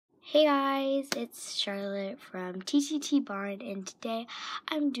Hey guys, it's Charlotte from TTT Barn, and today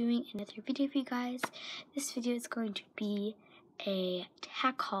I'm doing another video for you guys. This video is going to be a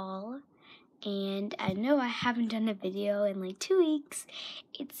tack haul, and I know I haven't done a video in like 2 weeks.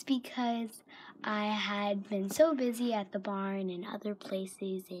 It's because I had been so busy at the barn and other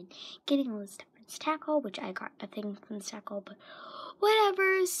places and getting all this stuff from this tack haul, which I got a thing from this tack haul, but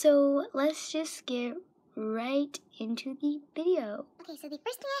whatever. So let's just get right into the video. Okay, so the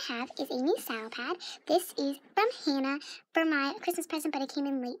first thing I have is a new saddle pad. This is from Hannah for my Christmas present, but it came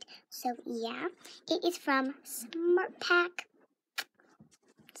in late. So yeah, it is from Smart Pack,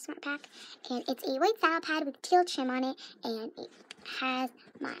 and it's a white saddle pad with teal trim on it, and it has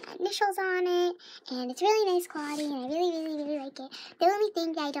my initials on it, and it's really nice quality, and I really like it. The only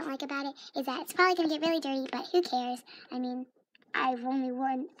thing that I don't like about it is that it's probably gonna get really dirty, but who cares? I mean, I've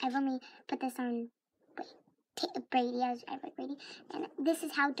only put this on Brady, I like Brady, and this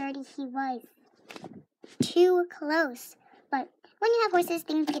is how dirty he was. Too close. But when you have horses,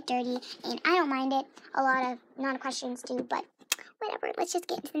 things get dirty, and I don't mind it. A lot of non-questions do, but whatever. Let's just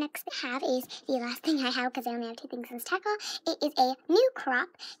get into the next thing I have is the last thing I have, because I only have 2 things in this tackle. It is a new crop,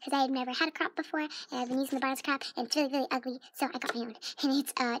 because I have never had a crop before, and I've been using the barn's crop, and it's really ugly, so I got my own. And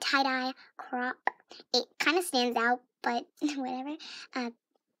it's a tie-dye crop. It kind of stands out, but whatever. I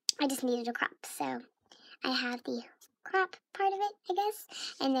just needed a crop, so I have the crop part of it, I guess,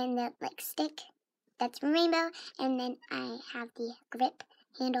 and then the stick that's from Rainbow, and then I have the grip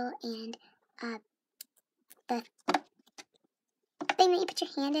handle and the thing that you put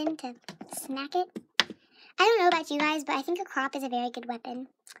your hand in to smack it. I don't know about you guys, but I think a crop is a very good weapon.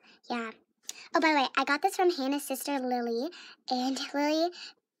 Yeah. Oh, by the way, I got this from Hannah's sister Lily, and Lily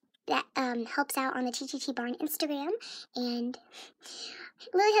that helps out on the TTT Barn Instagram, and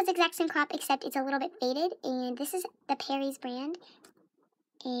Lily has the exact same crop, except it's a little bit faded, and this is the Perry's brand,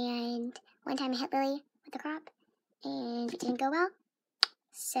 and one time I hit Lily with the crop, and it didn't go well,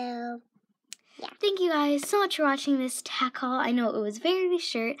 so, yeah. Thank you guys so much for watching this tack haul. I know it was very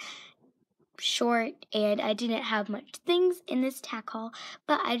short, and I didn't have much things in this tack haul,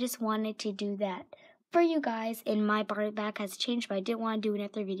 but I just wanted to do that for you guys, and my barn bag has changed, but I didn't want to do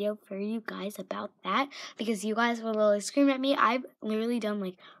another video for you guys about that, because you guys were literally screaming at me. I've literally done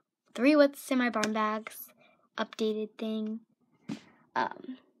like 3 what's in my barn bags updated thing.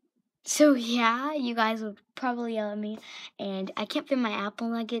 So yeah, you guys would probably yell at me, and I can't fit my apple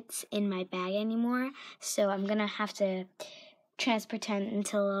nuggets in my bag anymore, so I'm gonna have to transport them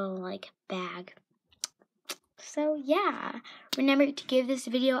into a little bag. So yeah, remember to give this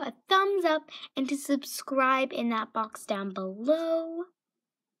video a thumbs up and to subscribe in that box down below.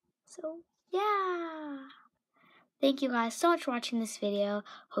 So yeah, thank you guys so much for watching this video.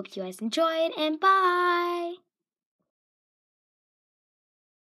 Hope you guys enjoyed, and bye!